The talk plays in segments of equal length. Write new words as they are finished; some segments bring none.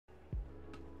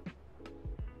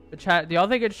The chat, do y'all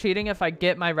think it's cheating if I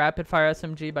get my rapid fire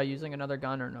SMG by using another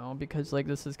gun or no? Because like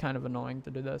this is kind of annoying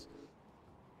to do this.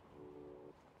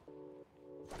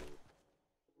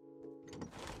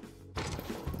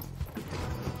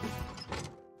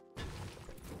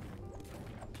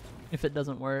 If it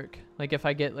doesn't work. Like if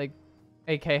I get like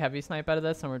AK heavy snipe out of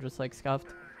this and we're just like scuffed.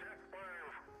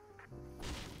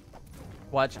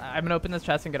 Watch, I'm gonna open this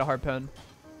chest and get a harpoon.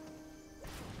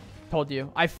 Told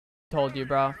you. I told you,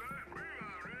 bro.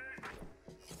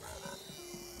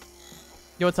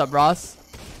 Yo, what's up, Ross?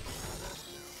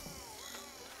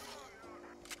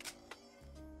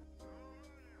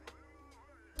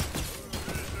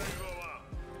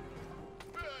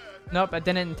 Nope, I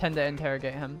didn't intend to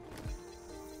interrogate him.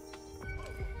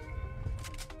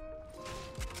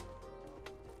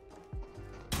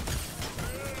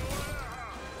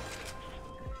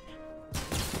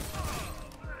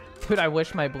 Dude, I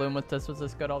wish my bloom with this was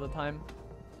this good all the time.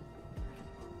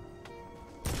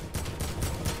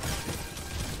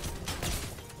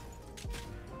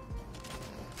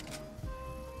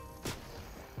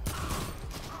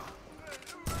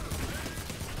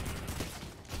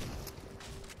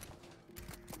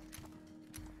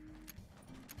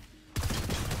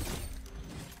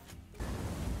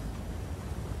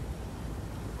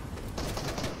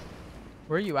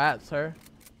 Where are you at, sir?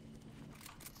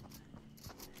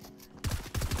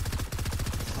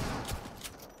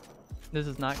 This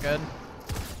is not good.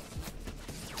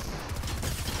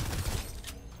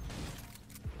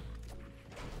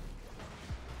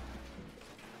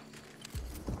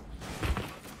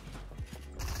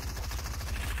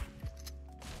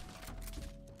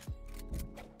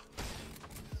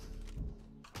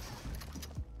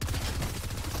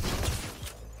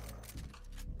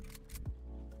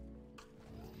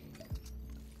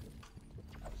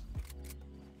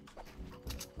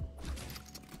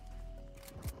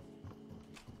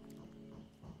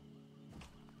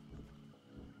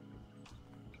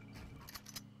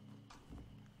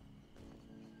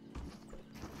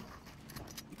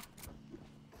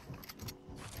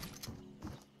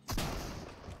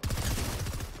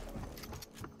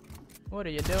 What are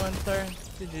you doing, sir?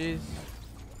 GG's.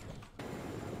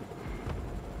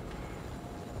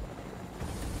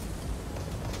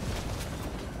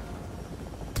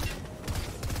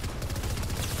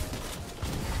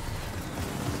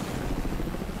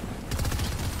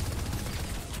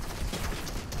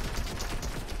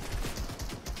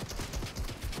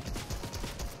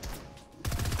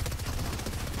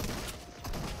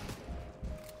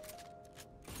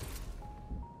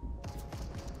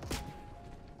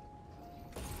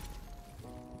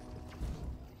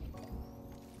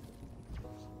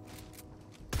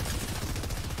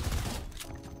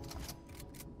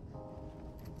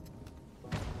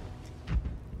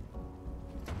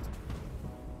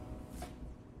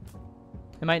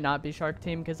 It might not be Shark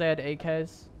Team because they had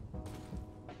AKs.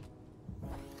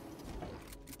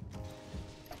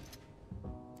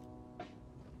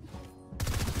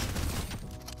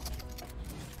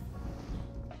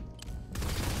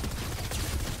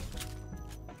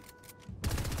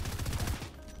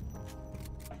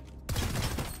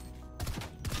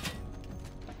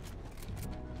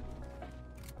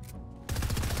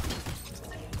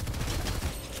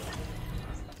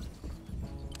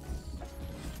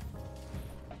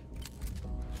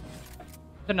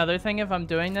 Another thing, if I'm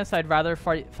doing this, I'd rather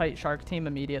fight Shark Team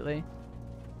immediately.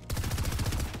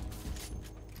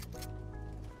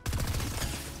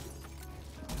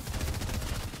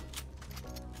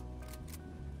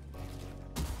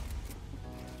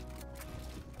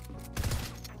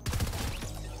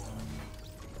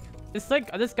 It's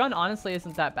like, this gun honestly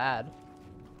isn't that bad.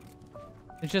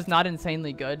 It's just not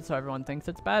insanely good, so everyone thinks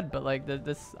it's bad, but like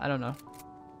this, I don't know.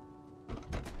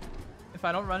 If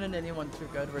I don't run into anyone too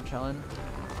good, we're chilling.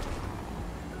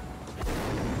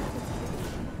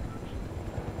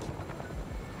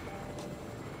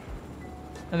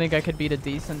 I think I could beat a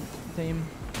decent team.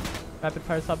 Rapid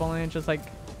fire sub only, just like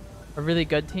a really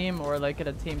good team, or like at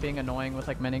a team being annoying with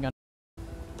like minigun.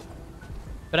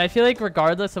 But I feel like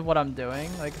regardless of what I'm doing,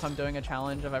 like if I'm doing a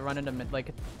challenge, if I run into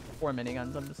like 4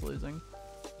 miniguns, I'm just losing.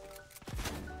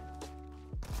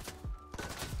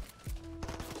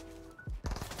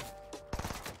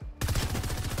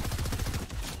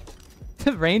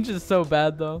 The range is so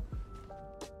bad though.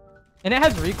 And it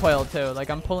has recoil too. Like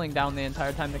I'm pulling down the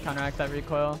entire time to counteract that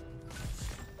recoil.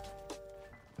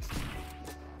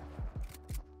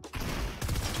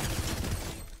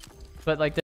 But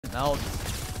like this melts.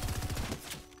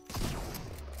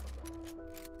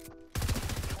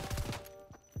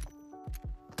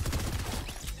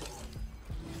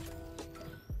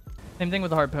 Same thing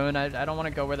with the harpoon. I don't want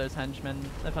to go where there's henchmen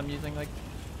if I'm using like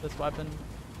this weapon.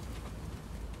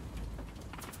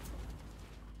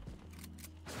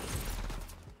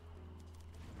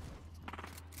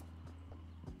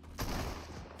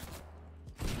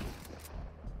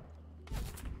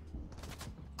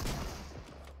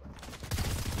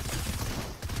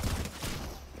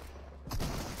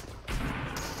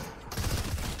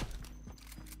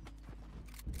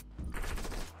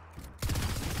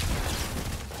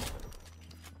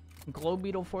 Glow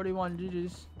Beetle 41,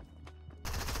 GG's.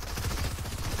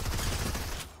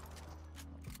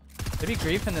 Maybe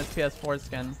grief in this PS4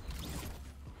 skin.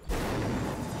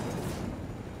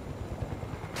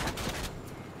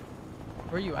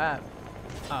 Where are you at?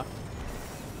 Oh.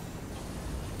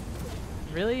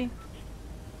 Really?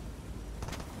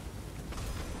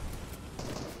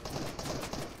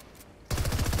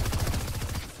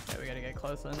 Okay, we gotta get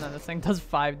closer. And then this thing does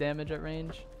 5 damage at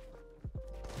range.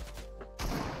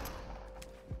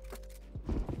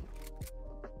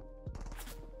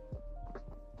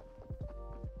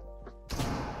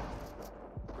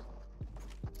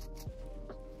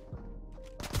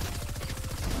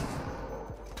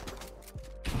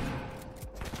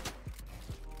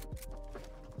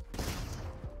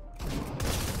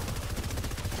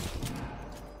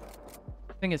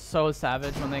 Thing is so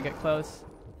savage when they get close.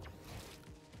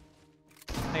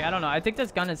 Like, I don't know. I think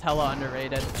this gun is hella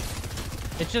underrated.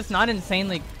 It's just not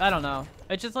insanely... I don't know.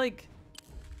 It's just like...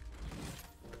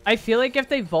 I feel like if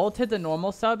they vaulted the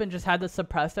normal sub and just had the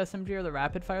suppressed SMG or the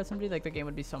rapid fire SMG, like the game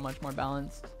would be so much more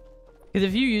balanced. Because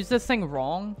if you use this thing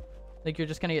wrong, like you're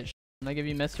just gonna get like if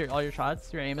you miss all your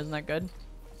shots, your aim isn't that good.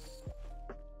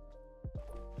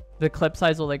 The clip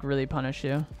size will like really punish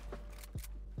you.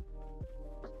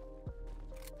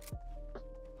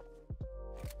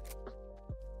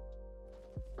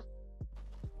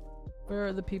 Where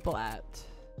are the people at?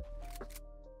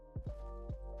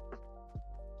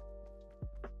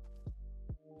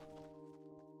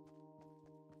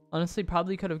 Honestly,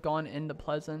 probably could have gone into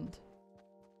Pleasant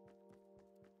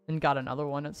and got another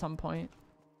one at some point.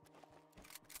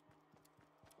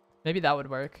 Maybe that would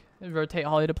work. Rotate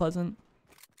Holly to Pleasant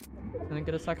and then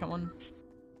get a second one.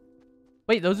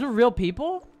 Wait, those are real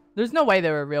people? There's no way they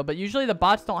were real, but usually the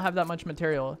bots don't have that much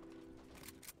material.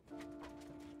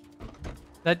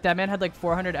 That man had like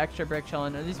 400 extra brick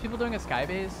chilling. Are these people doing a sky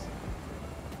base?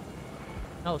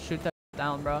 No, shoot that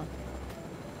down, bro.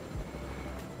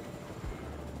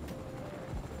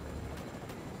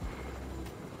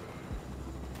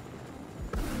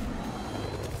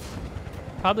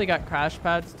 Probably got crash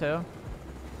pads too.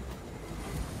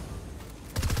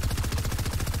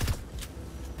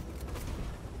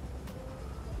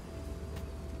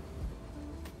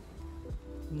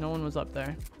 No one was up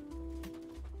there.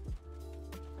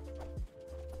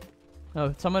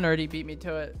 Oh, someone already beat me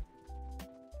to it.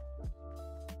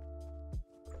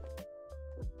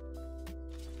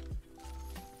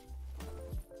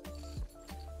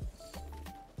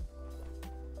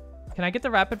 Can I get the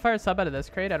rapid fire sub out of this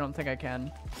crate? I don't think I can.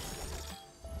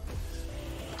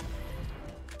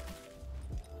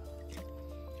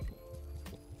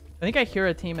 I think I hear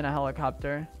a team in a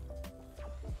helicopter.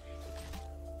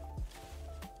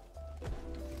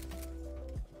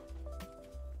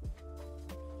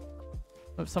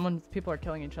 Oh, people are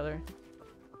killing each other.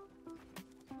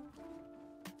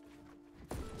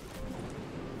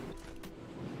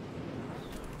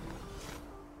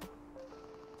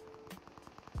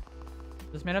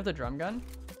 Does this man have the drum gun?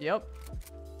 Yep.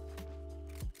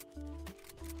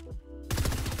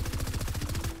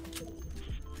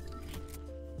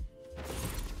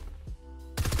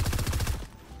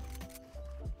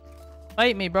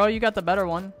 Fight me, bro. You got the better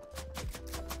one.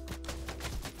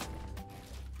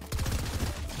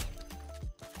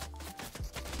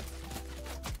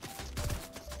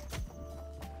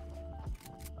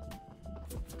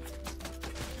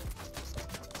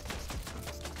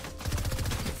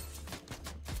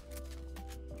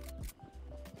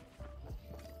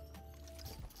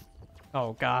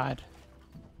 Oh, God.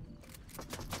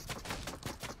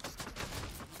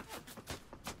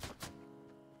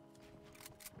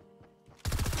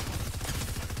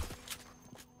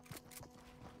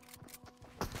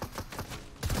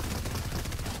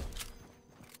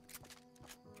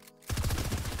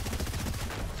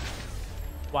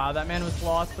 Wow, that man was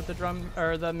lost with the drum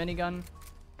or the minigun.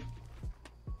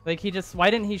 Like he just, why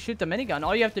didn't he shoot the minigun?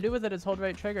 All you have to do with it is hold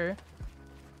right trigger.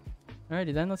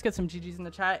 Alrighty then, let's get some GGs in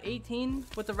the chat. 18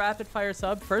 with the rapid fire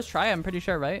sub. First try, I'm pretty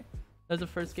sure, right? That was the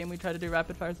first game we tried to do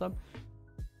rapid fire sub.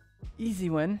 Easy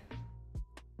win.